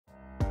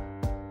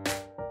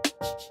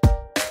Hello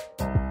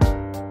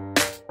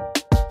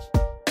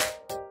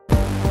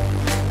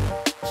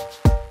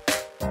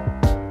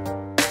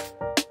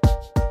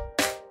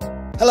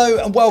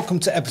and welcome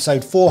to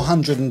episode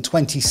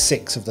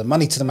 426 of the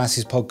Money to the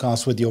Masses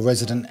podcast with your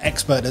resident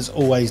expert as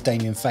always,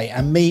 Damien Fay,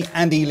 and me,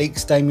 Andy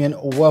Leeks. Damien,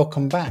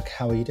 welcome back.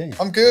 How are you doing?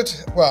 I'm good.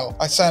 Well,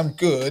 I say I'm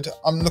good.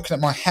 I'm looking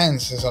at my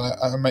hands as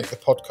I make the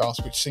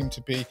podcast, which seem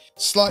to be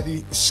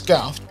slightly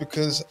scuffed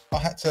because I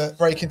had to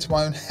break into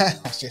my own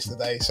house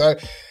yesterday. So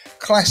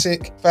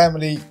classic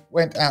family,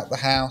 went out the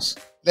house,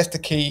 left the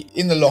key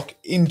in the lock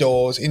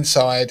indoors,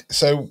 inside.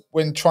 So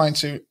when trying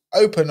to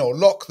open or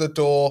lock the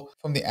door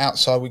from the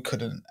outside, we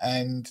couldn't,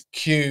 and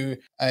cue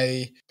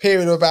a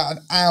period of about an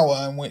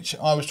hour in which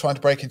I was trying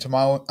to break into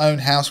my own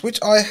house, which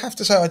I have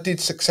to say I did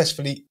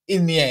successfully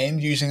in the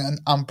end using an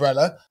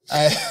umbrella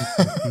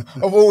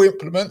of all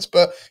implements.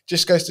 But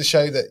just goes to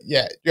show that,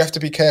 yeah, you have to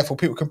be careful.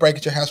 People can break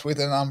into your house with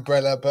an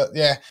umbrella, but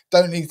yeah,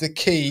 don't leave the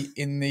key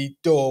in the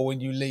door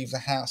when you leave the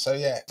house. So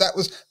yeah, that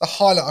was the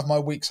highlight of my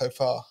week so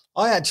far.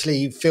 I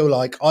actually feel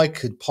like I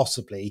could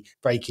possibly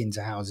break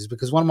into houses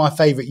because one of my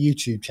favourite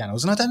YouTube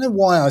channels, and I don't know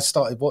why I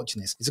started watching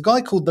this, is a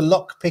guy called The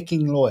Lock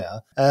Picking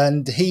Lawyer,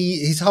 and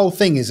his whole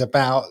thing is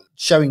about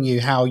showing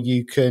you how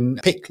you can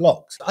pick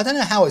locks. I don't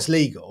know how it's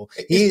legal.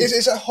 Is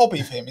it a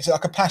hobby for him? Is it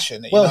like a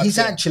passion? Well, he's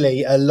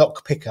actually a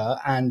lock picker,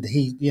 and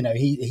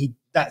he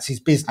that's his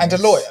business. And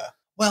a lawyer.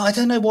 Well, I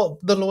don't know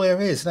what the lawyer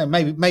is. No,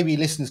 maybe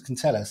listeners can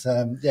tell us.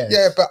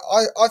 Yeah, but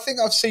I think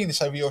I've seen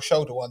this over your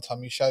shoulder one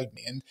time you showed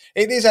me, and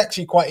it is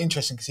actually quite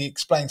interesting because he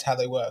explains how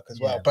they work as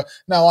well. But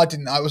no, I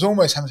didn't. I was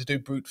almost having to do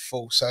brute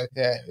force. So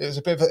yeah, it was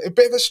a bit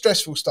of a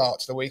stressful start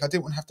to the week. I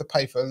didn't want to have to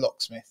pay for a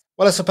locksmith.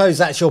 Well, I suppose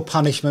that's your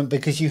punishment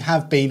because you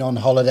have been on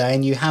holiday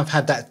and you have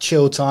had that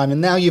chill time and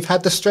now you've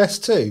had the stress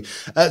too.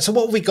 So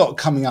what have we got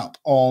coming up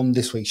on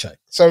this week's show?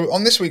 So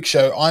on this week's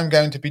show, I'm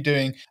going to be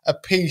doing a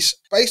piece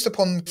based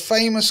upon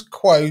famous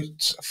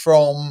quotes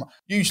from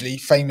usually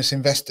famous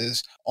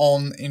investors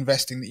on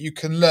investing that you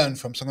can learn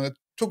from. So I'm going to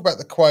talk about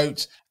the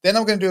quotes. Then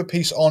I'm going to do a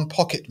piece on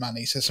pocket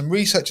money. So some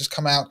research has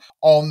come out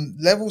on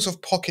levels of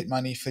pocket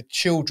money for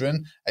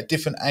children at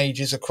different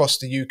ages across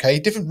the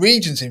UK, different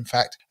regions, in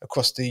fact,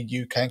 across the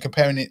UK, and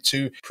comparing it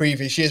to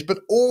previous years, but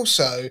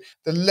also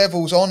the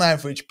levels on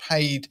average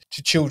paid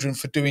to children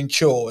for doing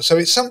chores. So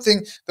it's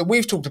something that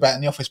we've talked about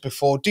in the office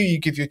before. Do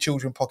you give your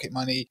children pocket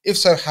money? If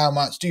so, how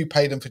much? Do you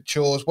pay them for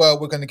chores? Well,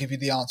 we're going to give you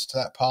the answer to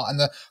that part. And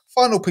the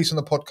final piece on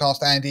the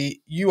podcast,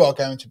 Andy, you are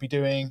going to be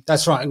doing.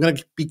 That's right. I'm going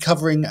to be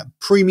covering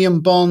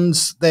premium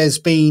bonds. There's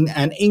been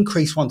an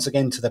increase once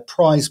again to the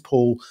prize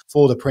pool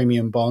for the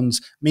premium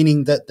bonds,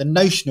 meaning that the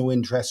notional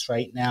interest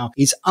rate now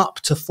is up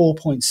to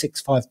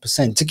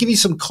 4.65%. To give you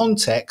some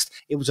context,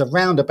 it was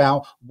around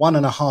about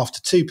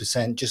 1.5% to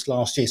 2% just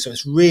last year. So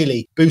it's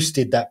really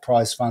boosted that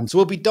prize fund. So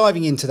we'll be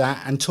diving into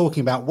that and talking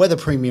about whether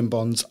premium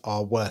bonds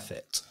are worth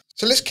it.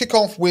 So let's kick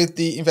off with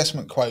the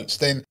investment quotes.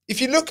 Then if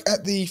you look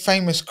at the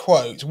famous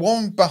quotes,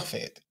 Warren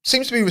Buffett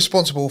seems to be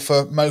responsible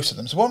for most of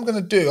them. So what I'm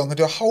going to do, I'm going to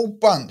do a whole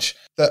bunch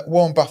that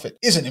Warren Buffett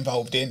isn't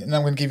involved in, and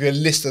I'm going to give you a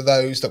list of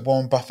those that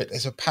Warren Buffett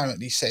has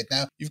apparently said.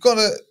 Now, you've got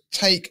to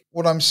take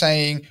what I'm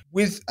saying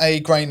with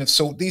a grain of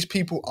salt. These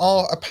people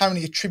are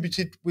apparently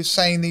attributed with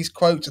saying these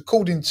quotes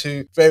according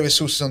to various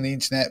sources on the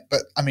internet.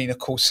 But I mean, of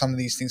course, some of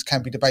these things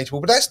can be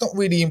debatable, but that's not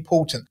really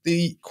important.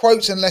 The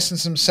quotes and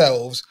lessons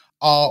themselves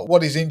are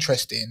what is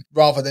interesting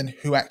rather than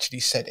who actually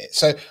said it.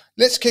 So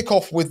let's kick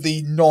off with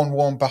the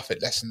non-Warren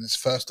Buffett lessons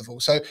first of all.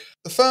 So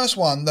the first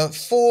one, the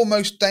 4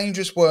 most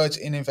dangerous words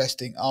in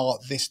investing are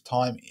 "this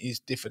time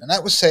is different." And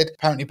that was said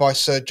apparently by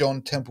Sir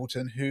John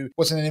Templeton, who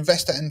was an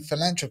investor and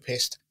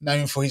philanthropist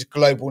known for his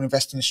global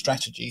investing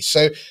strategy.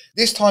 So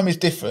 "this time is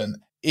different"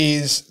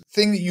 is the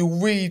thing that you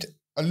read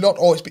a lot,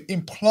 or it's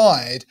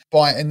implied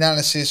by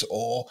analysis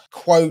or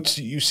quotes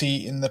that you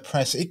see in the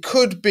press. It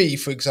could be,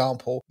 for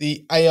example,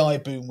 the AI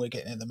boom we're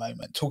getting at the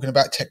moment, talking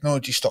about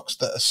technology stocks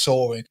that are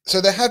soaring. So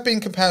there have been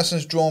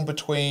comparisons drawn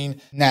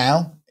between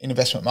now in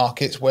investment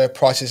markets where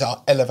prices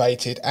are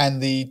elevated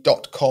and the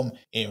dot-com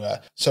era.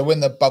 So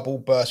when the bubble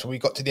burst, when we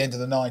got to the end of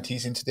the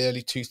 90s into the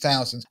early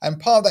 2000s, and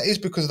part of that is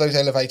because of those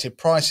elevated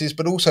prices,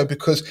 but also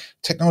because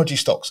technology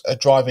stocks are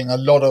driving a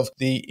lot of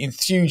the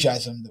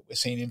enthusiasm that we're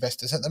seeing in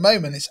investors. At the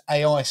moment, it's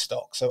AI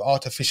stocks, so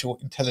artificial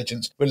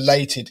intelligence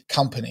related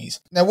companies.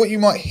 Now, what you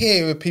might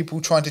hear are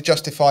people trying to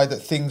justify that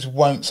things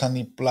won't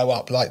suddenly blow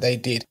up like they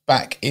did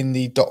back in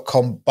the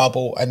dot-com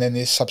bubble and then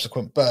this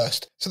subsequent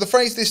burst. So the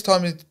phrase "this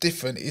time is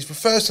different"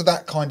 refers to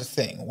that kind of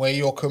thing where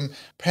you're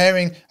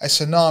comparing a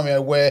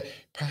scenario where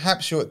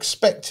perhaps you're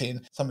expecting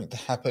something to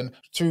happen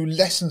through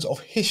lessons of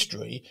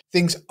history.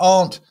 Things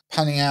aren't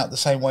panning out the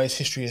same way as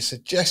history has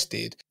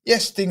suggested.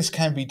 Yes, things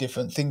can be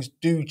different. Things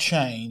do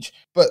change.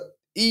 But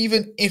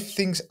even if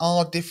things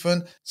are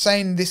different,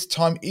 saying "this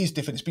time is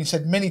different," it's been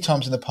said many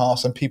times in the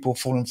past and people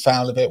have fallen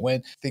foul of it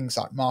when things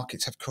like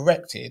markets have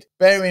corrected.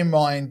 Bear in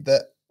mind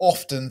that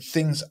often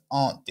things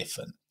aren't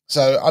different.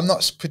 So I'm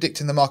not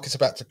predicting the market's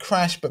about to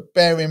crash, but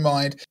bear in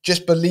mind,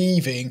 just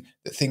believing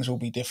that things will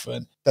be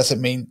different doesn't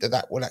mean that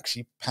that will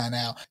actually pan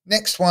out.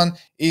 Next one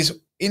is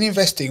in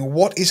investing,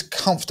 what is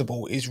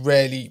comfortable is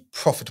rarely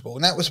profitable.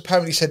 And that was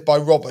apparently said by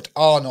Robert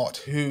Arnott,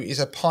 who is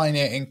a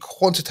pioneer in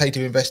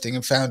quantitative investing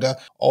and founder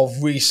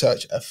of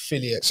Research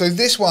Affiliate. So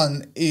this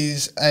one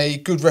is a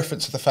good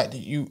reference to the fact that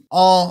you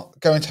are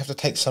going to have to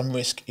take some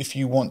risk if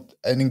you want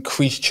an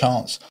increased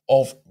chance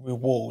of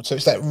reward. So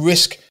it's that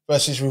risk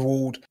versus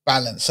reward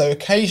balance. So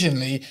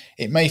occasionally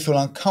it may feel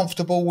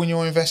uncomfortable when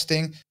you're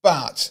investing,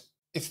 but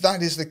if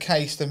that is the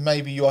case, then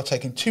maybe you are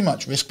taking too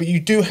much risk, but you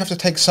do have to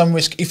take some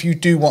risk if you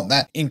do want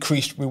that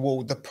increased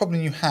reward. The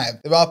problem you have,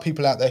 there are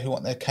people out there who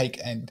want their cake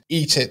and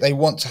eat it. They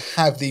want to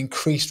have the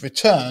increased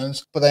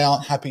returns, but they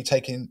aren't happy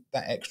taking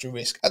that extra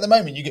risk. At the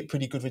moment, you get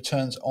pretty good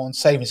returns on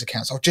savings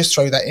accounts. I'll just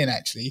throw that in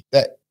actually.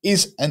 That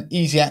is an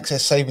easy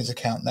access savings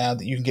account now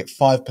that you can get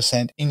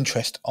 5%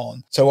 interest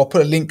on. So I'll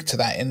put a link to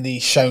that in the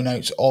show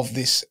notes of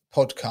this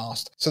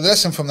podcast. So the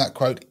lesson from that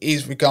quote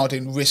is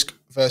regarding risk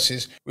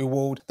versus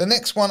reward. The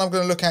next one I'm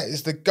going to look at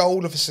is the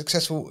goal of a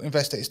successful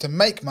investor is to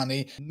make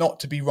money, not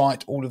to be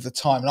right all of the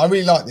time. And I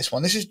really like this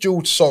one. This is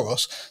George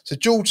Soros. So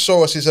George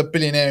Soros is a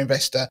billionaire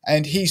investor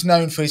and he's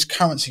known for his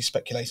currency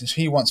speculations.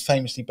 He once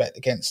famously bet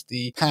against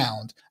the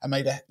pound and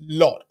made a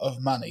lot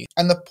of money.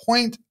 And the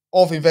point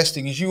of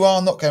investing is you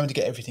are not going to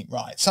get everything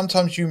right.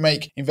 Sometimes you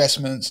make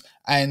investments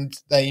and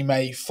they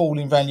may fall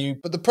in value,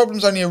 but the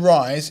problems only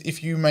arise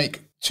if you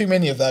make too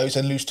many of those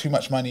and lose too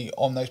much money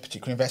on those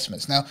particular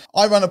investments. Now,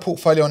 I run a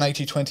portfolio on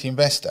 80/20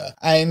 Investor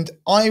and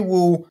I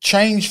will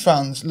change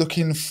funds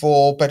looking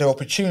for better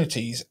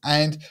opportunities,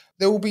 and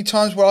there will be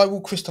times where I will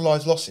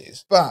crystallize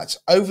losses. But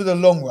over the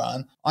long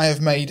run, I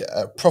have made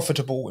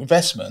profitable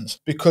investments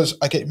because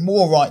I get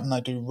more right than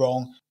I do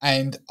wrong.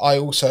 And I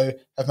also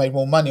have made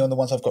more money on the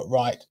ones I've got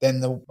right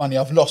than the money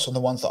I've lost on the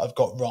ones that I've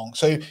got wrong.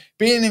 So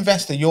being an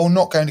investor, you're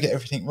not going to get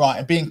everything right.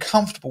 And being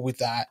comfortable with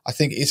that, I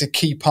think, is a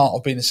key part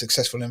of being a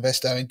successful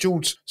investor. And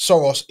George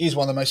Soros is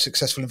one of the most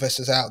successful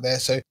investors out there.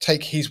 So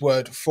take his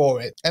word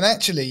for it. And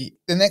actually,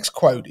 the next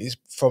quote is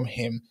from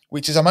him,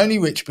 which is, "I'm only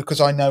rich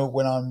because I know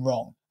when I'm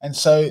wrong." And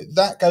so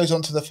that goes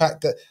on to the fact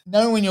that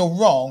knowing when you're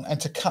wrong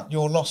and to cut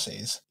your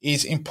losses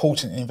is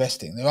important in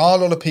investing. There are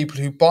a lot of people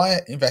who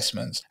buy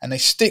investments and they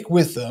stick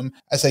with them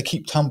as they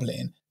keep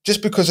tumbling.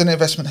 Just because an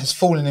investment has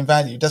fallen in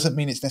value doesn't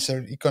mean it's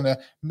necessarily going to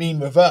mean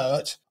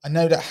revert. I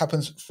know that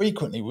happens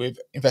frequently with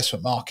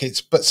investment markets,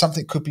 but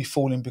something could be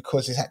falling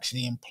because it's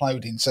actually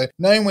imploding. So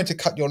knowing when to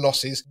cut your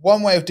losses,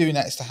 one way of doing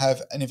that is to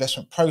have an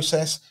investment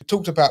process. We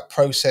talked about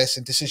process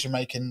and decision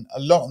making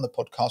a lot on the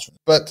podcast,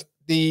 but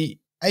the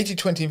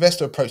 80/20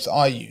 investor approach that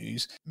I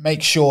use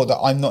makes sure that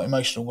I'm not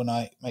emotional when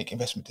I make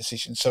investment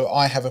decisions. So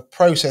I have a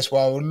process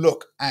where I will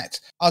look at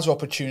other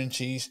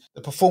opportunities,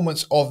 the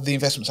performance of the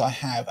investments I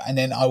have, and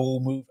then I will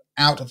move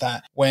out of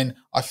that when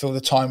I feel the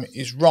time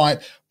is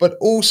right. But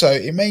also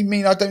it may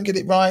mean I don't get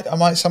it right. I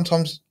might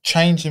sometimes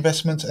change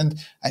investments,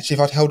 and actually if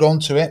I'd held on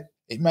to it,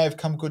 it may have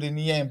come good in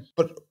the end.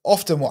 But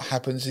often what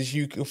happens is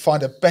you'll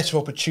find a better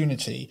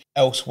opportunity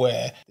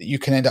elsewhere that you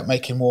can end up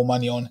making more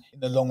money on in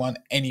the long run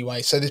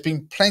anyway. So there's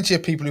been plenty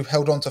of people who've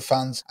held on to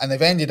funds and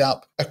they've ended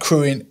up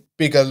accruing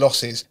bigger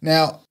losses.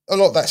 Now, a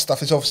lot of that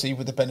stuff is obviously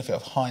with the benefit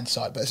of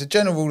hindsight, but as a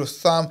general rule of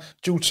thumb,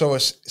 George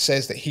Soros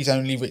says that he's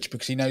only rich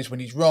because he knows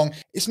when he's wrong.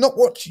 It's not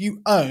what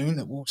you own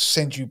that will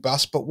send you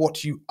bust, but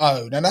what you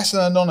own. And that's an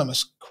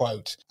anonymous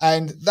quote.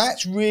 And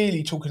that's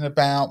really talking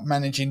about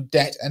managing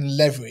debt and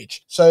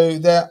leverage. So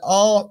there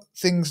are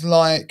things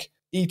like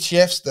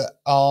ETFs that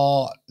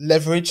are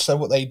leveraged. So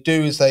what they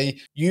do is they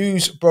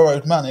use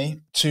borrowed money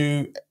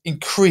to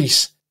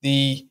increase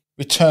the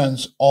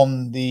returns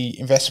on the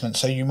investment.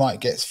 So you might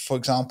get, for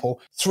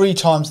example, 3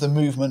 times the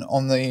movement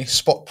on the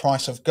spot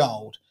price of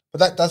gold. But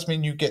that does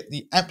mean you get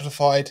the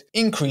amplified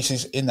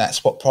increases in that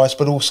spot price,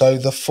 but also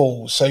the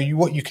falls. So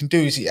what you can do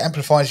is it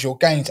amplifies your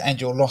gains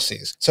and your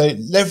losses. So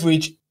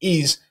leverage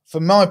is,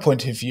 from my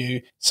point of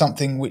view,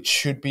 something which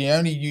should be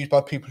only used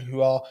by people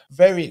who are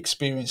very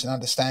experienced and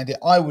understand it.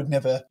 I would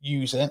never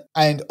use it.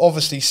 And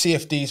obviously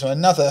CFDs are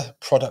another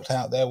product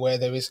out there where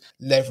there is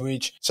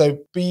leverage. So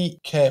be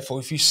careful.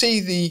 If you see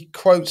the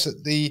quotes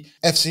that the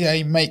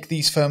FCA make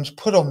these firms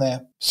put on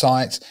their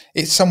sites,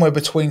 it's somewhere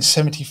between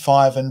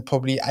 75 and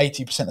probably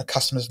 80% of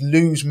customers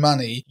lose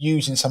money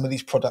using some of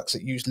these products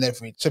that use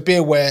leverage. So be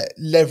aware,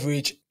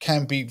 leverage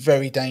can be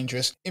very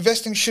dangerous.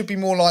 Investing should be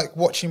more like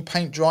watching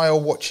paint dry or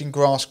watching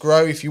grass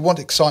grow. If you want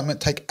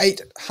excitement, take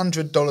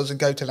 $800 and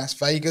go to Las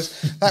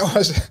Vegas.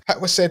 That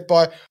was said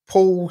by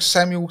Paul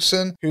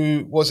Samuelson,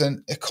 who was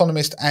an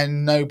economist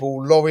and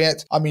Nobel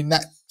laureate. I mean,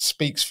 that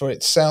speaks for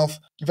itself.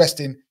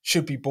 Investing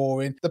should be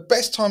boring. The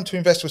best time to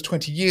invest was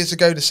 20 years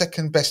ago. The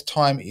second best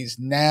time is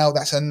now.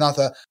 That's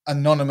another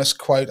anonymous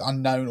quote,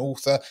 unknown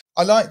author.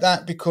 I like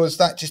that because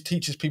that just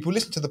teaches people,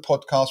 listen to the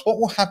podcast. What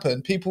will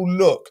happen? People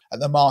look at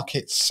the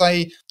markets,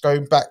 say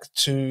going back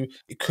to,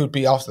 it could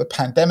be after the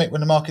pandemic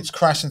when the markets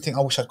crashed and think,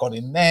 I wish I'd got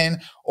in then.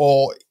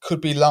 Or it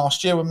could be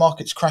last year when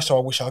markets crashed, oh,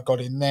 I wish I'd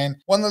got in then.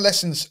 One of the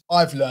lessons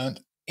I've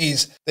learned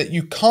is that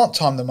you can't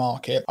time the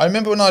market. I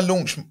remember when I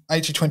launched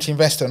 80/20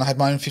 Investor and I had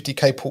my own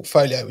 50k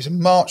portfolio, it was in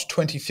March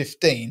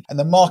 2015 and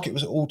the market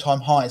was at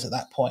all-time highs at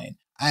that point.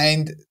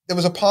 And there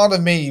was a part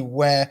of me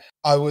where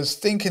I was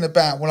thinking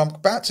about, well, I'm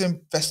about to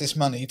invest this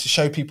money to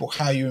show people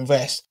how you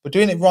invest, but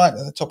doing it right at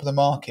the top of the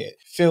market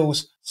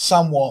feels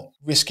somewhat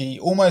risky,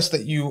 almost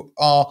that you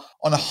are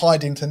on a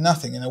hiding to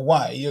nothing in a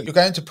way. You're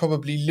going to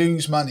probably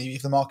lose money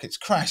if the markets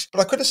crash.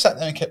 But I could have sat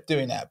there and kept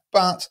doing that.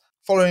 But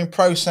following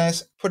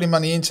process, putting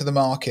money into the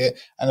market,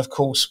 and of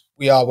course,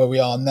 we are where we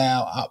are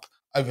now, up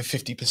over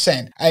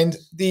 50%. And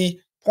the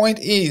point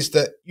is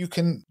that you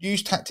can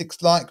use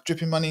tactics like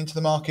dripping money into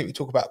the market. We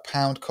talk about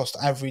pound cost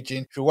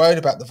averaging if you're worried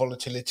about the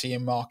volatility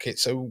in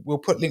markets. So we'll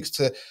put links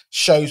to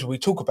shows where we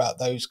talk about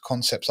those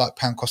concepts like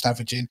pound cost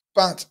averaging.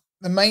 But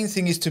the main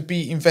thing is to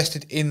be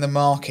invested in the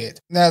market.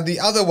 Now, the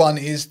other one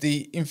is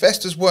the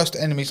investor's worst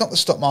enemy. It's not the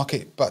stock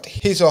market, but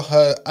his or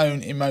her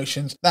own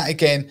emotions. That,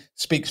 again,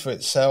 speaks for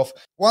itself.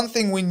 One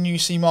thing when you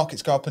see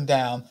markets go up and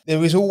down,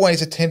 there is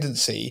always a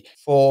tendency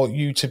for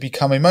you to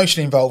become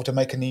emotionally involved and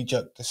make a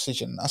knee-jerk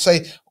decision. I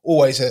say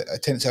always a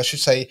tendency. I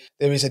should say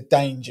there is a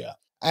danger.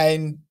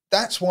 And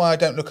that's why I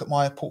don't look at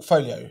my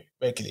portfolio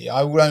regularly.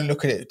 I will only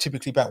look at it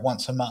typically about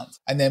once a month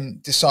and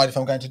then decide if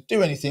I'm going to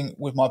do anything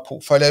with my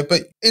portfolio.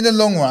 But in the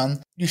long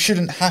run, you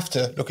shouldn't have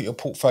to look at your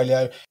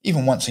portfolio.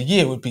 Even once a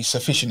year would be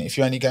sufficient if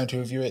you're only going to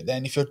review it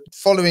then. If you're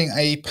following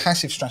a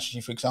passive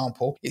strategy, for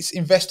example, it's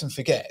invest and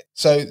forget.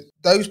 So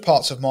those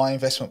parts of my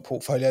investment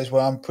portfolios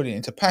where I'm putting it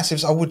into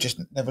passives, I would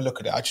just never look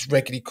at it. I just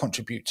regularly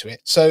contribute to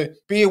it. So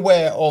be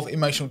aware of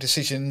emotional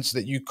decisions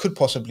that you could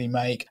possibly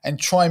make and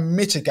try and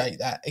mitigate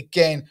that,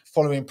 again,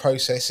 following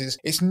processes.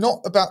 It's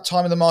not about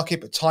time in the market,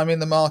 but time in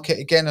the market.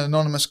 Again, an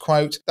anonymous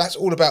quote. That's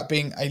all about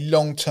being a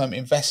long-term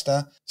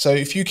investor. So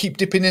if you keep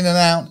dipping in and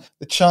out,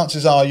 the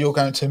chances are you're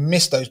going to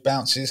miss those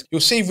bounces.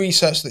 You'll see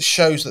research that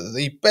shows that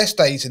the best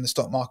days in the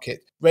stock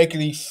market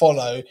regularly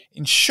follow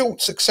in short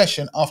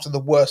succession after the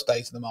worst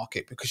days in the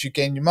market, because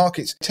again, your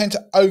markets tend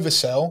to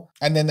oversell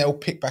and then they'll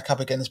pick back up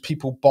again as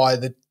people buy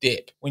the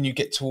dip when you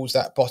get towards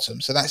that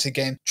bottom. So that's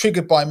again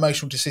triggered by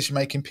emotional decision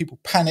making. People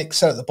panic,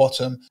 sell at the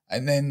bottom,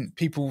 and then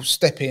people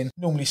step in.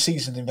 Normally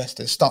seasoned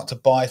investors start to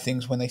buy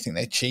things when they think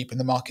they're cheap and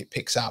the market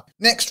picks up.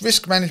 Next,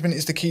 risk management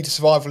is the key to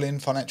survival in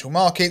financial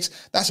markets.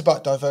 That's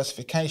about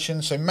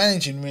diversification. So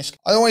managing risk.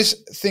 I always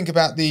think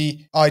about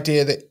the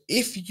idea that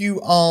if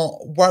you are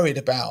worried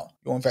about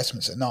your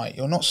investments at night,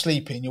 you're not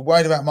sleeping, you're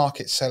worried about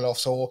market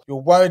sell-offs, or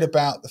you're worried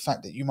about the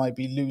fact that you may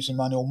be losing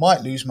money or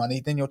might lose money,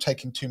 then you're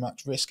taking too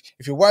much risk.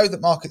 If you're worried that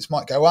markets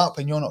might go up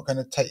and you're not going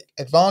to take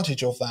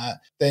advantage of that,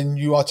 then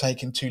you are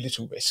taking too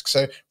little risk.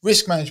 So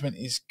risk management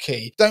is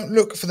key. Don't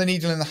look for the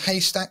needle in the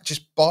haystack,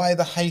 just buy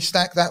the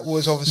haystack. That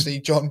was obviously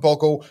John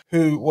Bogle,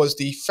 who was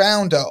the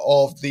founder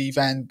of the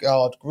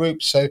Vanguard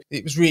Group. So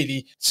it was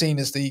really seen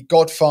as the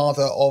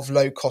godfather of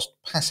low-cost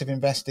passive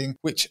investing,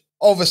 which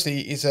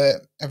obviously is a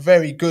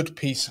very good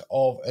piece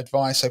of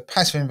advice. So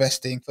passive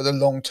investing for the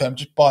long term,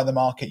 just buy the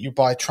market. You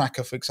buy a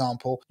tracker, for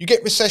example. You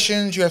get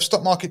recessions, you have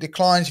stock market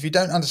declines. If you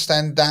don't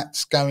understand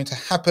that's going to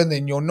happen,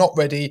 then you're not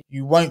ready.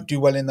 You won't do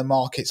well in the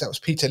markets. That was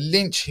Peter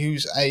Lynch,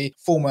 who's a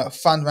former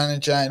fund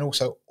manager and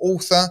also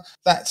author.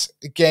 That's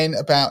again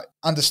about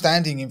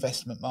understanding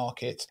investment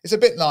markets. It's a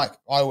bit like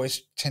I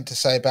always tend to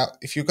say about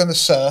if you're going to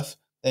surf,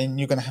 then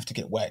you're going to have to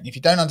get wet. And if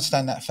you don't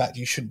understand that fact,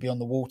 you shouldn't be on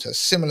the water.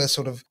 Similar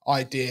sort of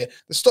idea.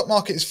 The stock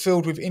market is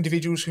filled with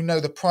individuals who know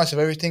the price of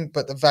everything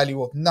but the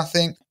value of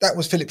nothing. That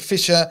was Philip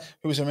Fisher,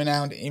 who was a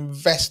renowned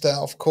investor,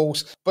 of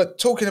course, but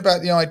talking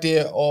about the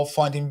idea of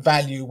finding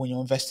value when you're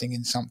investing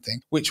in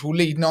something, which will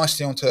lead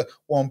nicely onto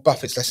Warren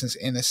Buffett's lessons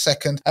in a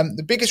second.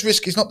 The biggest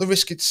risk is not the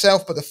risk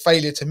itself, but the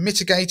failure to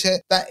mitigate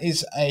it. That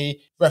is a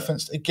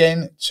reference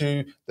again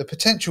to the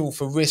potential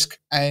for risk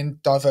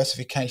and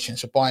diversification.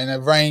 So buying a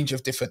range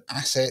of different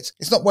assets.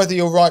 It's not whether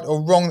you're right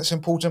or wrong that's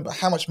important, but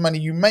how much money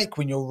you make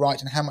when you're right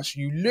and how much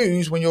you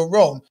lose when you're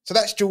wrong. So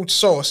that's George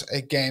Soros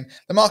again.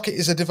 The market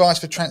is a device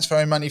for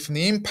transferring money from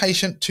the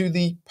impatient to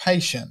the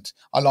patient.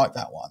 I like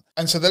that one.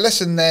 And so the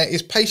lesson there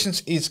is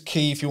patience is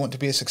key if you want to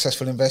be a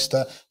successful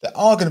investor. There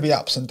are going to be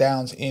ups and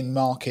downs in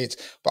markets,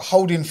 but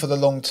hold in for the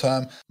long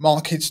term.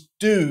 Markets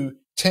do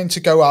tend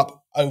to go up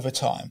over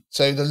time.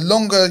 So the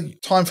longer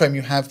time frame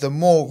you have, the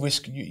more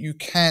risk you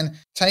can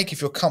take if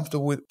you're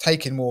comfortable with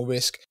taking more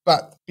risk,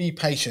 but be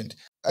patient.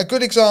 A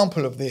good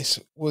example of this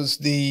was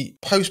the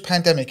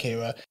post-pandemic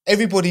era.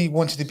 Everybody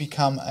wanted to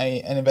become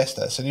an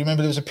investor. So do you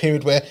remember there was a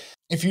period where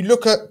if you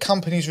look at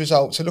companies'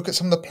 results, so look at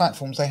some of the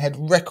platforms, they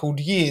had record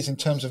years in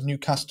terms of new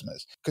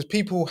customers because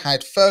people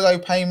had furlough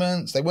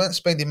payments, they weren't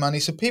spending money.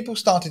 So people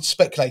started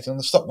speculating on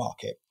the stock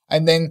market.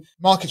 And then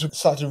markets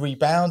started to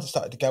rebound,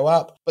 started to go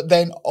up. But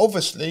then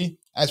obviously,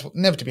 as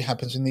inevitably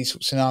happens in these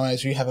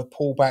scenarios, you have a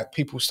pullback,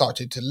 people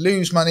started to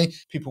lose money,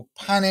 people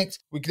panicked.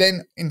 We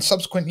then, in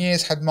subsequent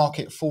years, had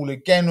market fall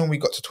again when we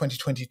got to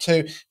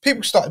 2022.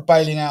 People started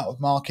bailing out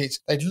of markets.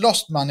 They'd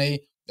lost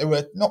money. They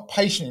were not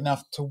patient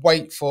enough to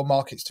wait for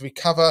markets to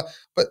recover,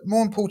 but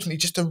more importantly,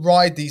 just to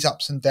ride these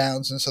ups and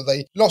downs. And so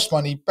they lost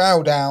money,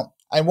 bailed out.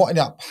 And what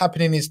ended up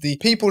happening is the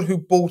people who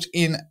bought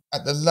in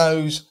at the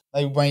lows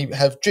They may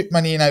have drip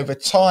money in over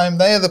time.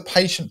 They are the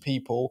patient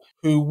people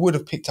who would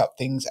have picked up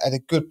things at a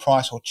good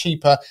price or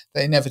cheaper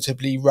that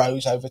inevitably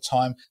rose over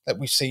time that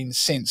we've seen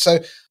since. So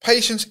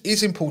patience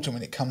is important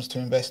when it comes to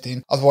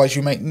investing. Otherwise,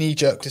 you make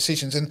knee-jerk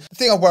decisions. And the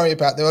thing I worry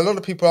about, there are a lot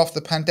of people after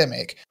the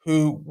pandemic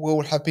who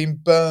will have been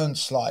burned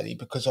slightly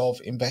because of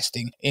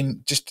investing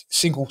in just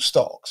single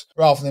stocks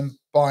rather than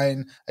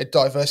buying a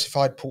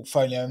diversified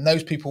portfolio, and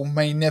those people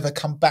may never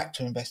come back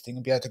to investing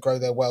and be able to grow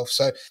their wealth.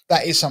 So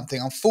that is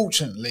something,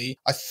 unfortunately,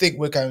 I think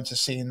we're going to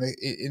see in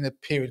the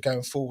period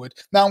going forward.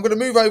 Now I'm going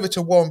to move over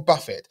to Warren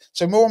Buffett.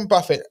 So Warren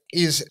Buffett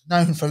is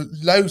known for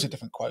loads of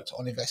different quotes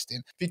on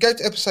investing. If you go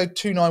to episode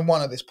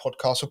 291 of this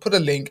podcast, I'll put a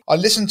link. I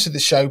listened to the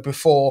show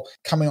before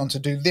coming on to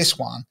do this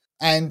one,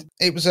 and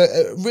it was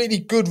a really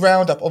good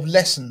roundup of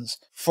lessons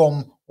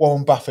from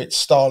Warren Buffett's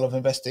style of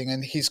investing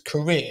and his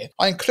career.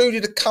 I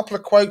included a couple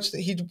of quotes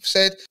that he'd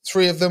said,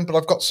 3 of them, but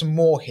I've got some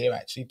more here,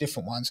 actually,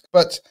 different ones.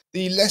 But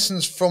the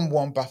lessons from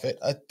Warren Buffett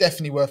are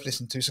definitely worth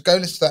listening to. So go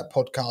listen to that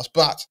podcast.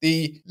 But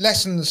the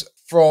lessons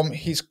from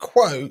his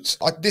quotes,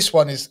 this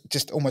one is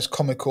just almost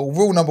comical.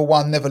 Rule number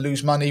 1, never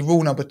lose money.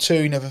 Rule number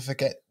 2, never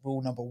forget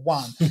rule number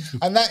 1.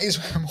 And that is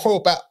more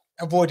about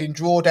avoiding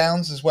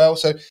drawdowns as well.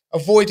 So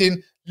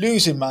avoiding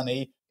losing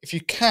money. If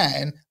you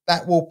can,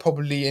 that will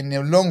probably in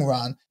the long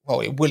run,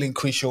 well, it will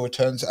increase your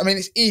returns. I mean,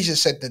 it's easier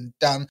said than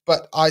done,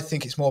 but I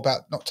think it's more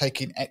about not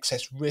taking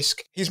excess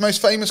risk. His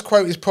most famous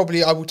quote is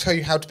probably, I will tell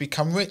you how to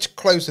become rich,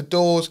 close the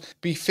doors,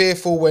 be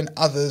fearful when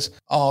others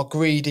are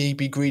greedy,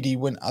 be greedy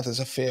when others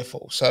are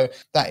fearful. So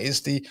that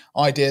is the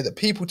idea that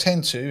people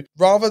tend to,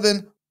 rather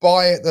than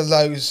buy at the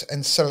lows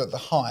and sell at the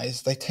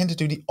highs, they tend to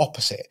do the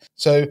opposite.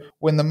 So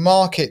when the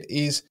market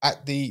is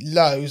at the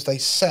lows, they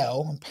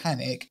sell and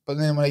panic, but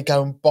then when they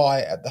go and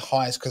buy at the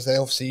highs, because they're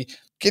obviously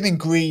getting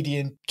greedy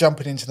and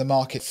jumping into the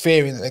market,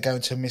 fearing that they're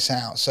going to miss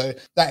out. So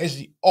that is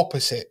the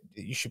opposite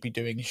that you should be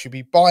doing. You should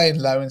be buying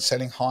low and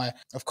selling high,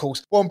 of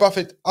course. Warren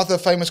Buffett's other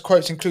famous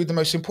quotes include the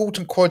most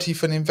important quality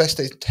for an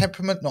investor is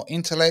temperament, not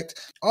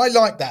intellect. I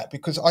like that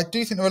because I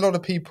do think there are a lot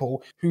of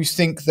people who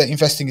think that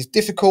investing is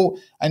difficult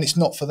and it's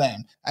not for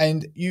them.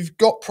 And you've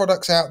got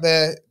products out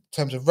there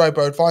in terms of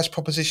robo-advice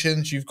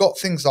propositions, you've got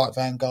things like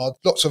Vanguard,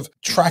 lots of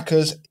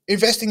trackers.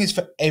 Investing is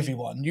for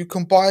everyone. You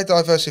can buy a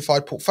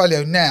diversified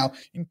portfolio now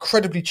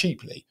incredibly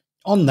cheaply.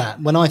 On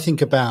that, when I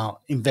think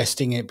about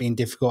investing, it being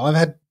difficult, I've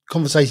had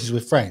conversations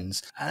with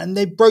friends and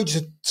they broach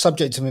the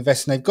subject of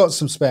investing. They've got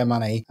some spare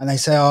money and they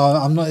say,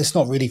 it's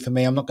not really for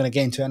me. I'm not going to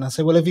get into it. And I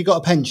say, well, have you got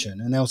a pension?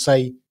 And they'll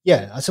say,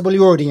 yeah. I said, well,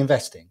 you're already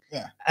investing.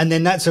 Yeah. And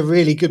then that's a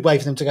really good way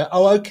for them to go,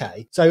 oh,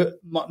 okay. So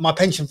my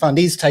pension fund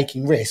is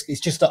taking risk.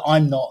 It's just that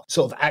I'm not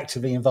sort of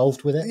actively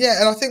involved with it. Yeah.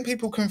 And I think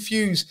people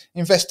confuse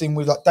investing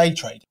with like day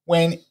trade,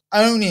 when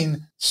owning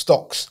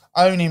stocks,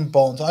 owning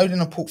bonds, owning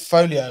a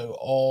portfolio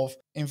of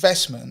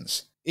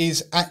investments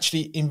is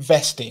actually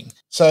investing.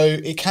 So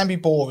it can be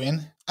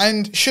boring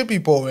and should be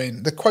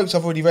boring. The quotes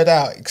I've already read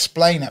out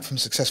explain that from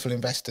successful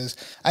investors.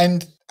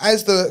 And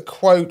as the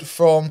quote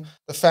from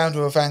the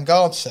founder of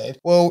Vanguard said,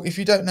 well, if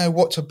you don't know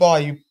what to buy,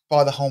 you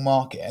buy the whole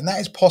market. And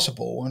that is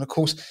possible. And of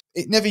course,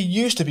 it never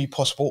used to be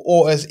possible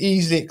or as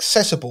easily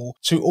accessible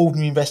to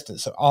ordinary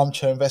investors, so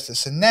armchair investors.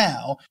 So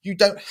now you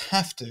don't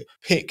have to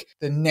pick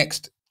the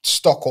next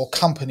stock or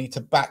company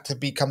to back to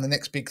become the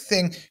next big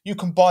thing. You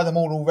can buy them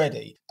all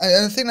already.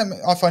 And the thing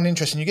that I find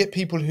interesting, you get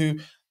people who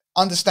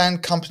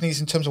understand companies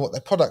in terms of what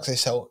their products they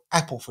sell,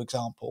 Apple, for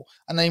example,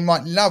 and they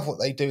might love what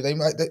they do. They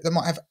might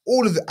have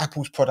all of the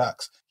Apple's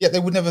products, yet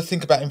they would never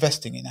think about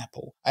investing in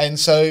Apple. And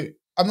so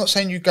I'm not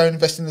saying you go and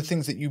invest in the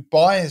things that you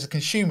buy as a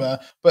consumer,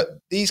 but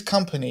these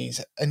companies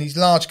and these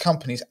large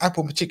companies,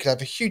 Apple in particular,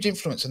 have a huge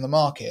influence in the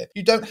market.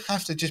 You don't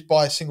have to just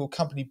buy a single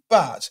company,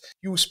 but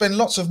you will spend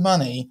lots of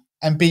money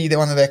and be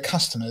one of their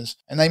customers,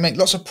 and they make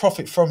lots of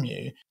profit from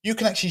you. You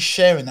can actually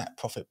share in that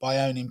profit by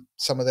owning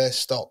some of their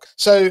stock.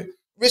 So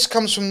risk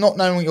comes from not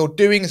knowing what you're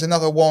doing is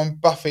another Warren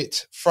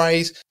Buffett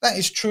phrase. That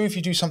is true if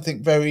you do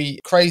something very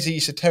crazy,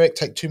 esoteric,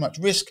 take too much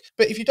risk.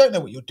 But if you don't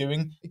know what you're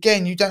doing,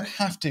 again, you don't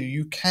have to.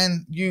 You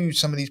can use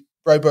some of these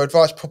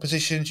robo-advice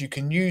propositions. You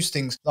can use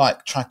things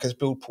like trackers,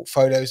 build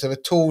portfolios. There are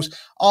tools,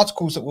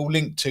 articles that we'll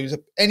link to, that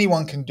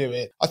anyone can do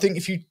it. I think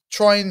if you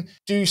try and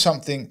do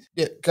something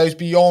that goes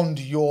beyond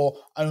your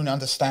own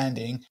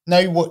understanding,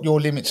 know what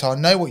your limits are,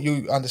 know what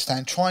you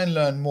understand, try and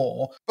learn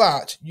more,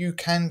 but you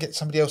can get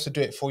somebody else to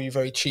do it for you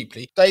very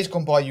cheaply. Days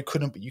gone by you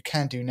couldn't, but you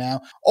can do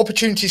now.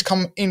 Opportunities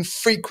come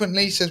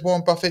infrequently, says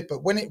Warren Buffett,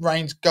 but when it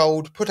rains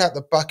gold, put out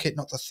the bucket,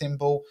 not the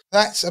thimble.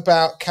 That's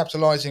about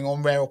capitalizing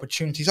on rare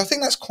opportunities. I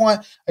think that's quite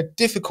a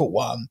difficult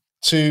one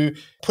to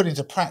put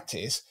into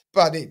practice,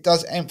 but it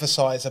does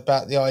emphasize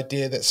about the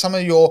idea that some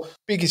of your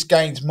biggest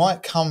gains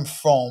might come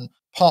from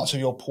parts of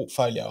your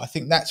portfolio. I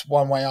think that's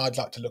one way I'd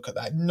like to look at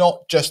that,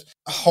 not just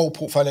a whole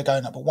portfolio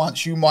going up, but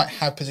once you might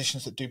have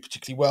positions that do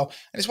particularly well.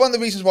 And it's one of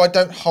the reasons why I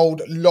don't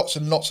hold lots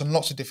and lots and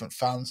lots of different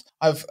funds.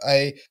 I have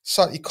a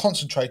slightly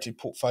concentrated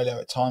portfolio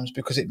at times,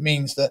 because it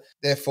means that,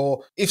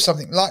 therefore, if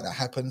something like that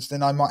happens,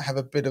 then I might have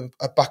a bit of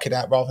a bucket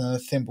out rather than a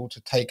thimble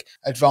to take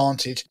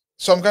advantage.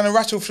 So I'm going to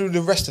rattle through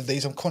the rest of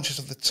these. I'm conscious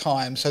of the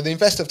time. So the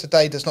investor of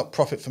today does not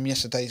profit from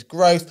yesterday's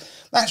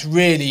growth. That's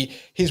really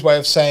his way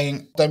of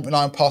saying don't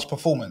rely on past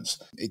performance.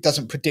 It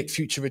doesn't predict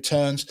future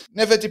returns.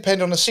 Never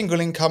depend on a single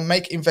income.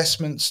 Make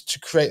investments to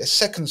create a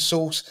second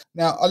source.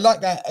 Now, I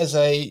like that as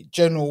a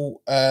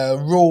general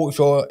rule if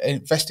you're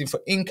investing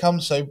for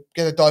income. So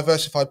get a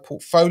diversified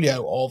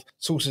portfolio of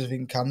sources of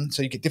income.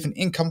 So you get different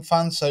income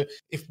funds. So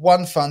if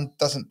one fund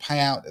doesn't pay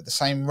out at the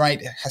same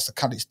rate, it has to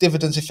cut its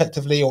dividends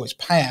effectively or its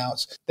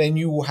payouts, then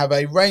you will have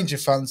a range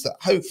of funds that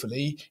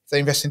hopefully, if they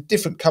invest in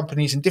different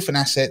companies and different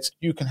assets,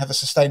 you can have a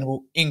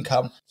sustainable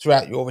income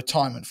throughout your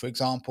retirement, for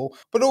example.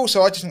 But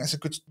also, I just think that's a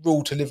good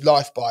rule to live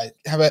life by.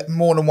 Have a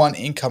more than one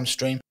income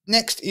stream.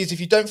 Next is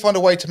if you don't find a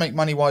way to make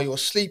money while you're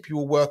asleep, you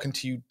will work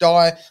until you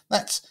die.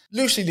 That's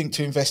loosely linked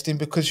to investing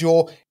because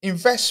your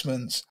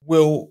investments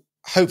will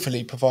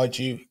hopefully provide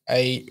you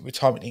a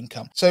retirement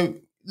income. So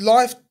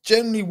life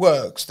generally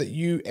works that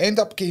you end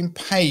up getting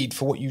paid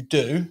for what you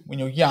do when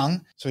you're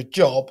young, so a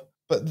job,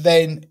 but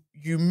then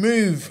you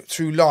move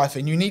through life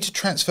and you need to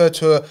transfer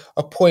to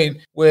a point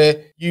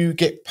where you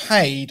get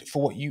paid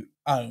for what you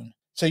own.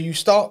 So you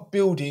start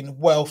building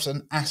wealth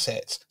and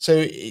assets.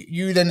 So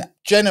you then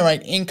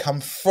generate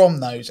income from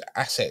those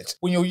assets.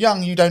 When you're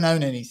young, you don't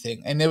own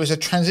anything. And there is a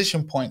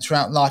transition point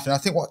throughout life. And I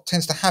think what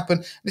tends to happen,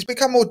 and it's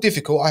become more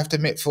difficult, I have to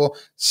admit, for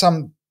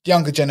some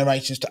younger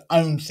generations to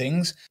own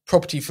things,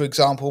 property, for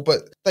example,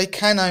 but they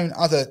can own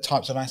other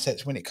types of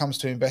assets when it comes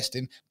to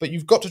investing. But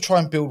you've got to try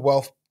and build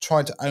wealth,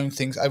 try to own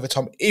things over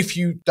time if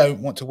you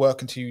don't want to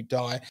work until you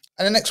die.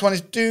 And the next one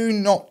is do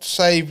not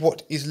save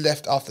what is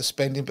left after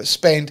spending, but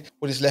spend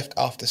what is left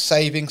after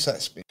saving. So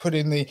that's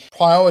putting the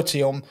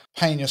priority on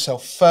paying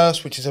yourself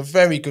first, which is a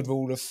very good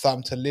rule of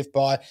thumb to live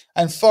by.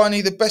 And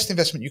finally, the best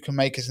investment you can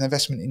make is an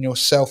investment in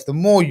yourself. The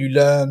more you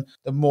learn,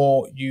 the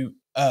more you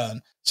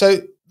earn.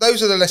 So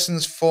those are the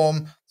lessons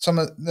from some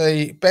of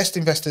the best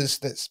investors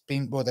there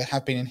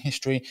have been in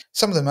history.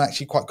 Some of them are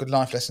actually quite good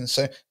life lessons.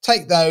 So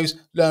take those,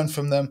 learn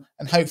from them,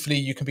 and hopefully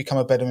you can become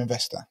a better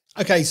investor.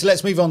 Okay, so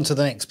let's move on to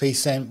the next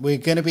piece then. We're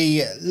going to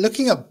be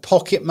looking at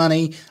pocket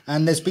money,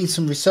 and there's been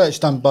some research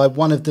done by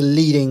one of the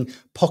leading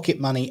pocket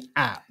money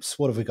apps.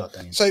 What have we got,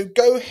 Daniel? So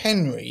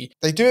GoHenry,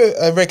 they do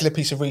a regular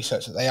piece of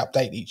research that they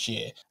update each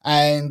year,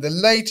 and the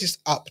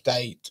latest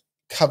update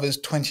covers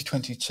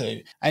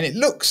 2022, and it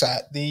looks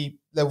at the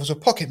levels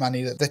of pocket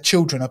money that the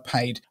children are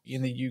paid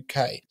in the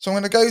UK. So I'm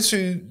going to go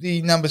through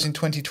the numbers in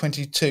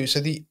 2022.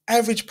 So the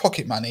average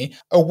pocket money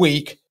a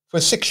week for a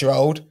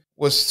 6-year-old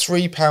was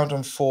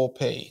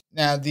 £3.04.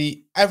 Now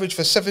the average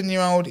for a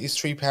 7-year-old is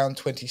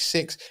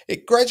 £3.26.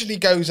 It gradually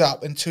goes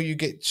up until you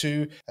get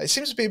to, it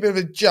seems to be a bit of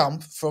a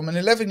jump from an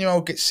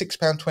 11-year-old gets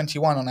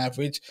 £6.21 on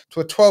average to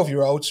a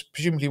 12-year-old,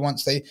 presumably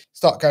once they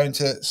start going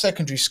to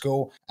secondary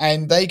school,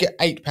 and they get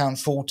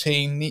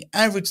 £8.14. The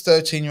average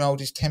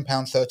 13-year-old is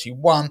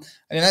 £10.31. And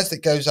then as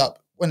it goes up,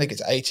 when they get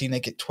to 18, they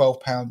get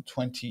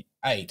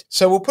 £12.28.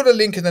 So we'll put a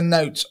link in the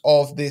notes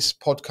of this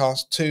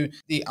podcast to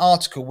the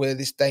article where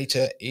this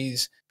data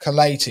is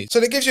collated. So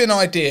that gives you an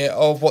idea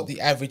of what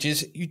the average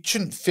is. You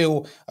shouldn't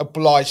feel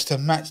obliged to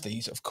match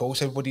these, of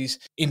course. Everybody's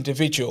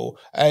individual.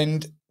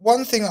 And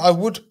one thing I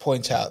would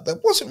point out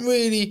that wasn't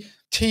really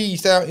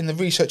teased out in the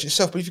research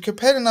itself, but if you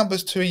compare the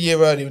numbers to a year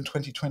earlier in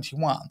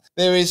 2021,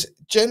 there is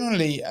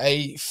generally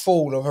a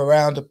fall of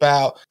around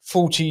about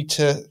 40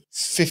 to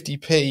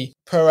 50p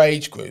per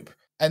age group.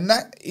 And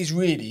that is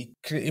really,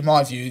 in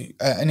my view,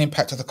 an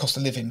impact of the cost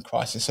of living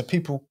crisis. So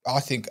people, I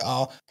think,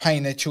 are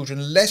paying their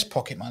children less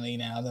pocket money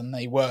now than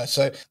they were.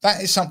 So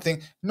that is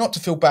something not to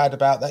feel bad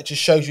about. That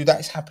just shows you that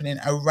is happening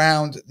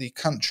around the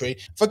country.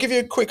 If I give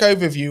you a quick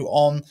overview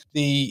on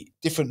the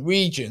different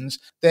regions,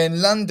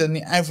 then London,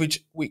 the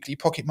average weekly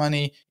pocket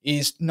money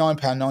is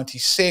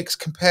 £9.96.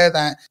 Compare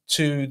that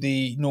to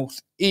the North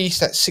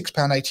East, that's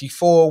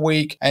 £6.84 a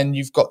week, and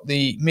you've got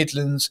the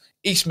Midlands.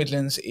 East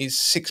Midlands is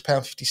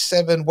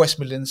 £6.57, West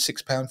Midlands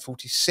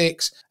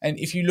 £6.46, and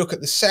if you look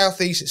at the South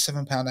East, it's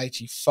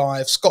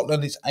 £7.85.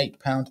 Scotland is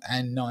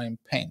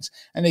 £8.09.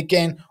 And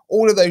again,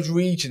 all of those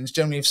regions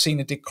generally have seen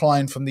a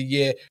decline from the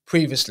year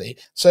previously.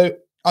 So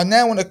I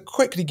now want to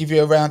quickly give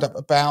you a roundup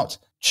about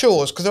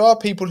chores, because there are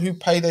people who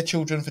pay their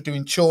children for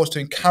doing chores to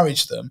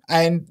encourage them,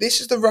 and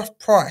this is the rough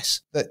price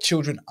that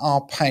children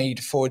are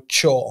paid for a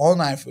chore on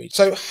average.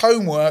 So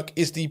homework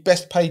is the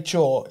best paid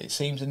chore, it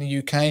seems, in the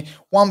UK,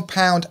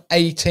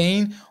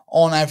 £1.18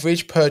 on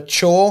average per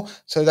chore.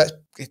 So that's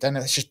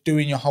just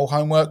doing your whole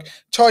homework.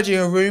 Tidying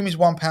a room is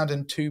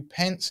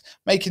 £1.02.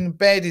 Making the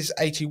bed is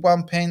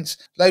 81p.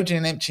 Loading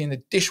and emptying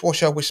the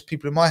dishwasher, I wish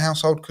people in my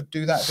household could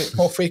do that a bit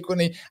more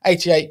frequently,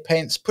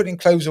 88p. Putting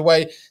clothes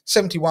away,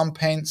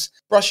 71p.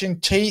 Brushing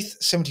teeth,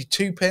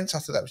 72p. I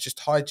thought that was just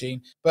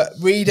hygiene. But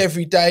read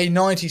every day,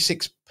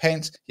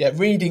 96p. Yeah,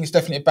 reading is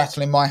definitely a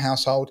battle in my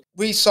household.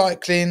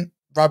 Recycling,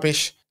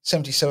 rubbish,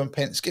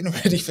 77p. Getting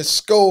ready for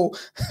school,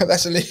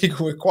 that's a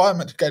legal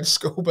requirement to go to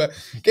school, but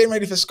getting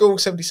ready for school,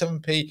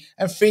 77p.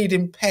 And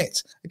feeding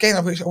pets, again,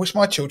 I wish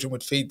my children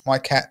would feed my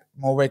cat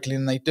more regularly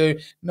than they do,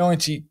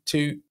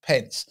 92p.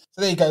 pence.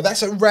 So there you go.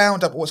 That's a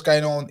roundup of what's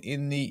going on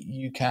in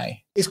the UK.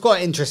 It's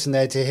quite interesting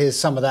there to hear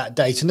some of that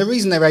data. And the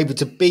reason they're able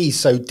to be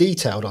so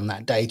detailed on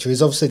that data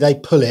is obviously they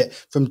pull it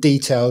from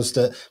details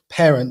that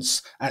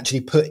parents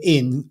actually put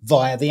in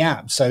via the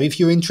app. So if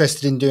you're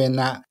interested in doing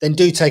that, then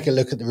do take a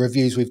look at the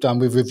reviews we've done.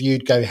 We've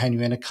reviewed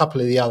GoHenry and a couple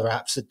of the other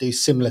apps that do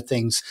similar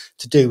things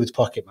to do with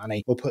pocket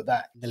money. We'll put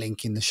that in the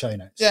link in the show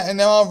notes. Yeah, and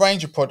there are a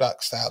range of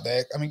products out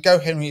there. I mean,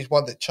 GoHenry is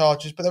one that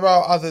charges, but there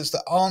are others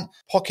that aren't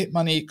pocket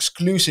money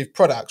exclusive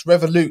products,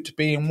 Revolut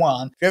being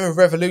one. If you have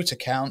a Revolut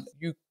account,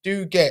 you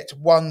do get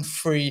one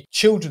free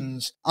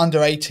children's under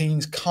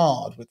 18s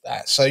card with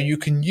that. So you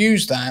can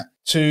use that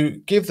to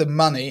give them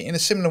money in a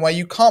similar way.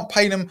 You can't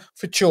pay them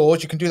for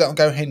chores. You can do that on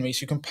GoHenry.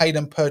 So you can pay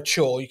them per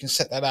chore. You can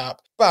set that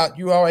up. But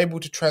you are able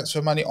to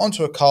transfer money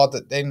onto a card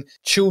that then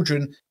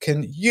children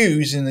can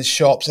use in the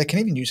shops. They can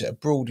even use it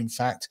abroad, in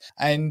fact.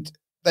 And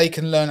they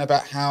can learn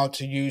about how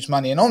to use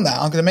money. And on that,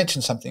 I'm going to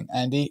mention something,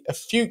 Andy. A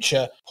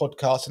future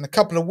podcast in a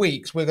couple of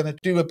weeks, we're going to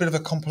do a bit of a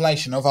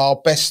compilation of our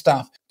best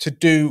stuff to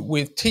do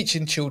with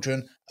teaching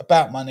children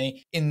about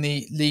money in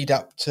the lead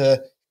up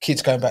to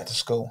kids going back to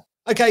school.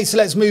 Okay, so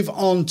let's move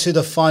on to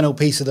the final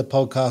piece of the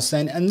podcast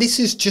then. And this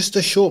is just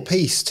a short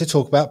piece to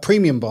talk about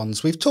premium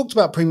bonds. We've talked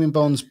about premium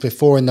bonds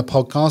before in the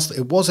podcast.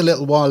 It was a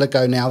little while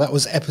ago now. That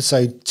was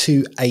episode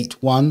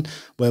 281,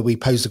 where we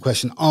posed the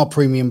question, are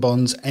premium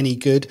bonds any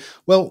good?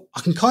 Well,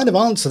 I can kind of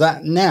answer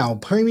that now.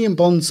 Premium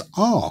bonds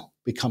are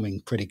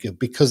becoming pretty good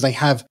because they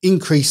have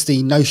increased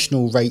the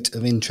notional rate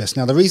of interest.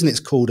 Now, the reason it's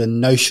called a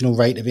notional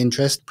rate of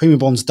interest, premium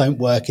bonds don't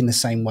work in the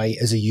same way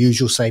as a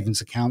usual savings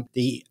account.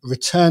 The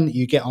return that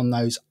you get on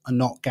those are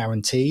not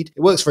guaranteed.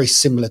 It works very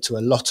similar to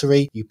a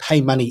lottery. You pay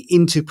money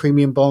into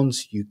premium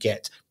bonds, you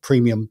get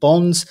premium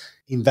bonds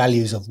in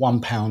values of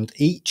 £1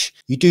 each.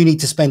 You do need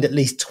to spend at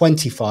least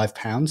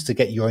 £25 to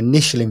get your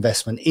initial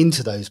investment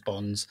into those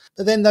bonds.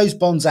 But then those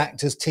bonds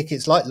act as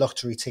tickets like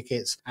lottery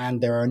tickets,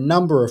 and there are a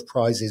number of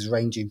prizes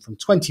ranging from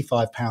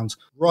 £25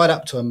 right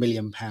up to £1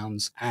 million.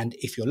 And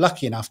if you're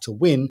lucky enough to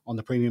win on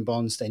the premium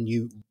bonds, then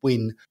you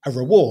win a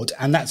reward,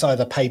 and that's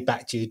either paid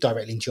back to you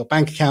directly into your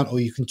bank account, or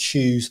you can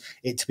choose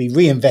it to be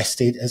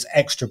reinvested as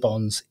extra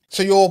bonds.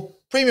 So your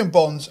premium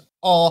bonds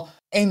are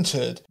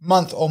entered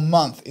month on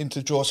month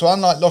into draw. So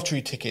unlike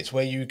lottery tickets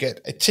where you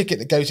get a ticket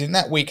that goes in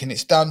that week and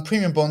it's done,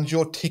 premium bonds,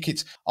 your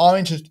tickets are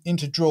entered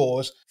into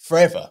draws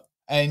forever.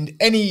 And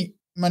any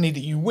money that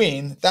you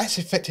win, that's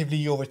effectively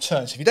your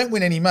return. So if you don't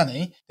win any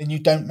money, then you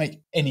don't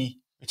make any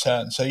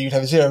return. So you'd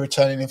have a zero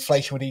return and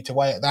inflation would eat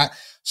away at that.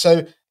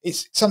 So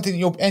it's something that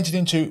you're entered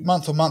into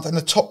month on month. And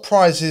the top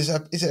prize is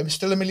it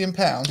still £1 million?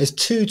 There's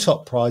two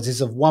top prizes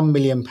of £1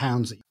 million.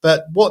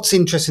 But what's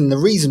interesting, the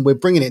reason we're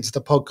bringing it to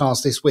the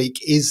podcast this week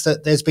is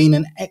that there's been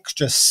an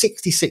extra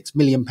 £66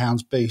 million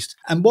boost.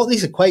 And what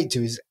these equate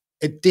to is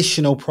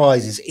additional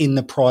prizes in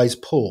the prize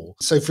pool.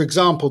 So for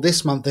example,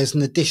 this month there's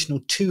an additional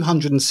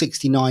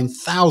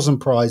 269,000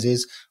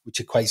 prizes, which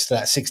equates to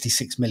that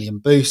 66 million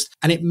boost.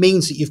 And it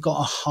means that you've got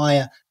a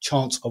higher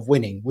chance of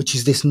winning, which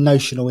is this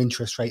notional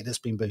interest rate that's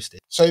been boosted.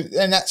 So,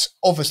 and that's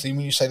obviously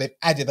when you say they've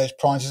added those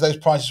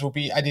prizes will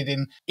be added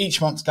in each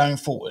month going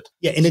forward.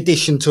 Yeah, in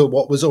addition to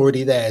what was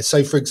already there.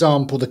 So for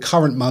example, the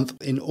current month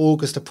in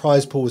August, the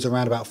prize pool was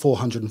around about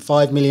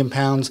 £405 million.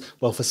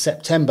 Well, for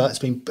September, it's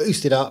been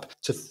boosted up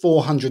to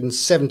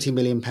 £470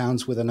 million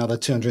with another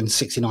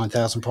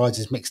 269,000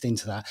 prizes mixed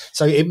into that.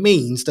 So it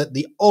means that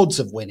the odds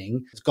of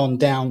winning has gone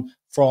down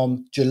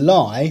from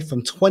July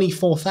from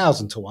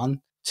 24,000 to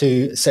 1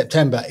 to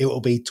September, it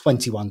will be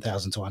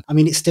 21,000 to 1. I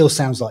mean, it still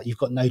sounds like you've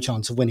got no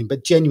chance of winning,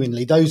 but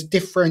genuinely, those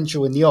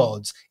differential in the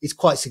odds is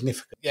quite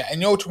significant. Yeah, and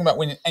you're talking about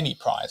winning any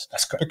prize.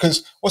 That's correct.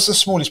 Because what's the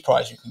smallest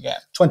prize you can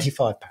get?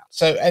 £25.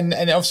 So, and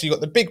obviously you've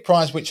got the big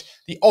prize, which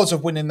the odds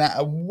of winning that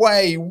are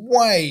way,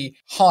 way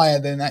higher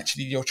than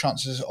actually your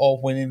chances of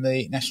winning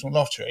the National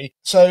Lottery.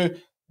 So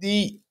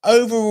the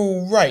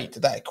overall rate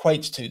that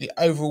equates to, the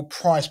overall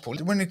prize pool,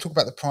 when we talk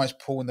about the prize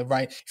pool and the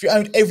rate, if you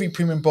owned every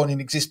premium bond in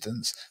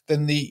existence,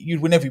 then you'd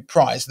win every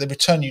prize. The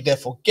return you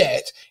therefore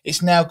get,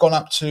 it's now gone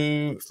up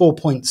to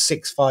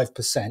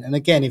 4.65%. And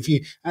again, if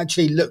you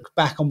actually look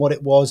back on what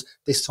it was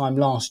this time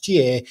last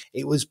year,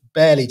 it was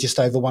barely just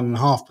over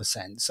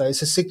 1.5%. So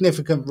it's a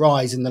significant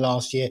rise in the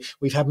last year.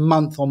 We've had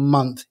month on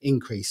month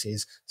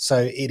increases. So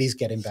it is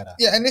getting better.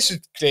 Yeah, and this is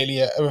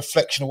clearly a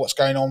reflection of what's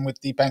going on with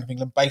the Bank of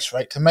England base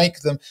rate. To make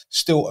them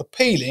still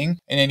appealing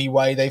in any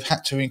way, they've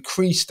had to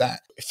increase that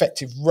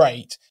effective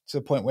rate to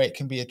the point where it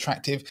can be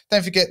attractive.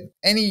 Don't forget,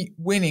 any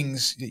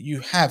winnings that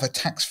you have are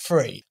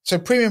tax-free. So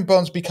premium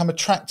bonds become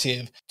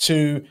attractive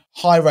to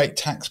high-rate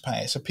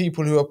taxpayers, so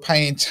people who are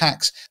paying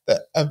tax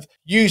that have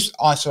used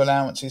ISA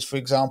allowances, for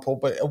example,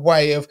 but a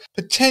way of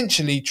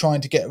potentially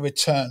trying to get a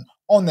return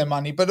on their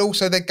money, but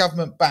also they're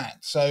government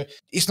backed. So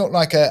it's not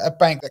like a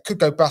bank that could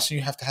go bust and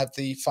you have to have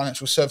the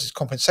Financial Services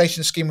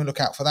Compensation Scheme and look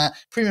out for that.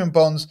 Premium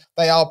bonds,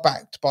 they are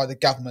backed by the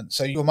government.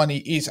 So your money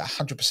is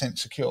 100%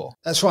 secure.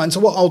 That's right. And so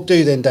what I'll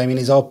do then, Damien,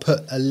 is I'll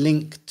put a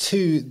link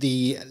to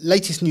the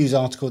latest news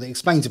article that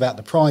explains about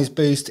the prize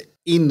boost.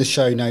 in the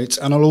show notes,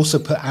 and I'll also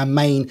put our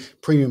main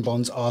Premium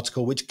Bonds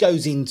article, which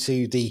goes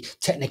into the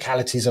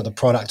technicalities of the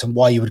product and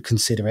why you would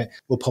consider it.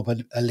 We'll pop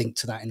a link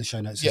to that in the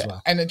show notes as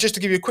well. And just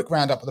to give you a quick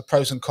roundup of the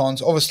pros and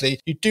cons, obviously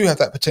you do have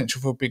that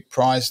potential for a big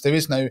prize. There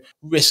is no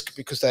risk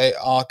because they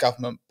are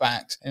government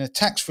backed. And the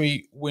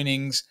tax-free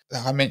winnings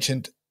that I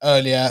mentioned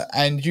earlier,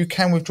 and you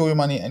can withdraw your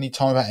money at any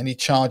time without any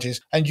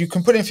charges, and you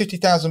can put in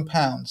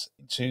 £50,000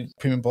 into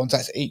Premium Bonds.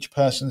 That's each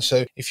person.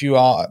 So if you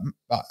are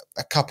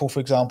a couple, for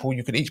example,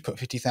 you could each put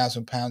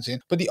 £50,000 in.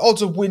 But the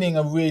odds of winning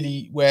are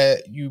really where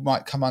you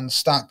might come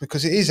unstuck,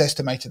 because it is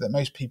estimated that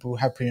most people who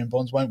have Premium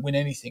Bonds won't win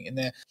anything in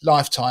their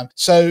lifetime.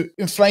 So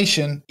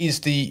inflation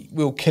is the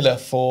real killer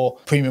for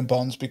Premium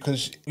Bonds,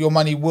 because your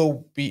money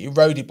will be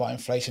eroded by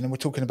inflation. And we're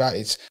talking about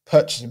its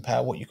purchasing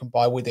power, what you can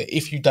buy with it,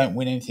 if you don't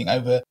win anything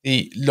over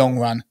the long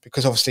run,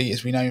 because obviously,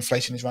 as we know,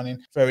 inflation is running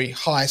very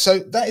high. So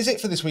that is it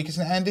for this week,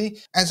 isn't it,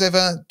 Andy? As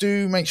ever,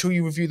 do make sure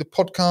you review the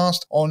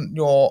podcast on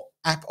your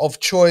app of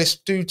choice.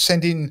 Do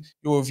send in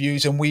your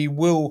reviews and we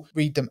will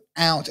read them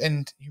out,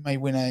 and you may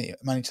win a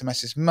Money to the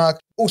Masses mug.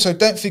 Also,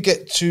 don't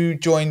forget to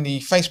join the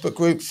Facebook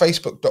group,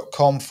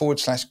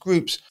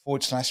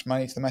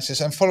 facebook.com/groups/Money to the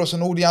Masses, and follow us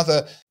on all the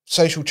other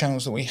social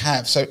channels that we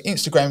have. So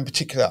Instagram in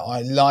particular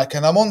I like,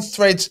 and I'm on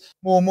Threads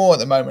more and more at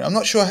the moment. I'm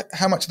not sure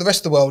how much the rest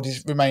of the world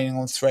is remaining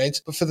on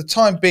Threads, but for the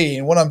time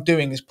being, what I'm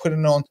doing is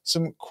putting on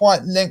some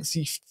quite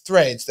lengthy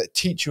threads that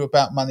teach you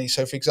about money.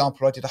 So for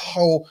example, I did a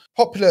whole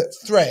popular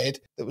thread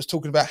that was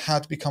talking about how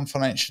to become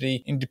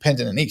financially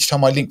independent, and each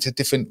time I linked to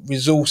different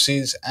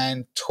resources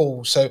and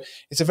tools. So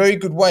it's a very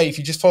good way, if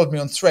you just followed me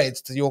on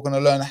Threads, that you're going to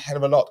learn a hell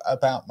of a lot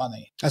about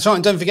money. That's right,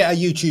 and don't forget our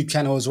YouTube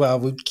channel as well.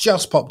 We've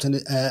just popped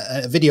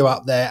a video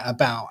up there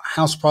about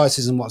house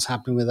prices and what's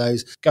happening with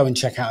those. Go and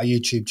check out our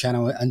YouTube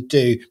channel, and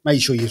do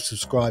make sure you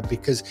subscribe,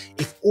 because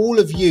if all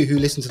of you who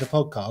listen to the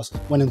podcast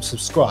went and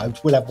subscribed,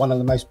 we'll have one of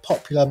the most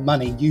popular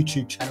money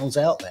YouTube channels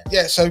out there.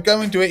 Yeah, so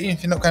go and do it, even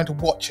if you're not going to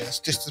watch us,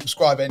 just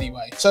subscribe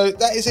anyway. So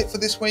that is it for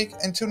this week.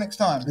 Until next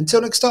time.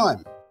 Until next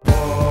time.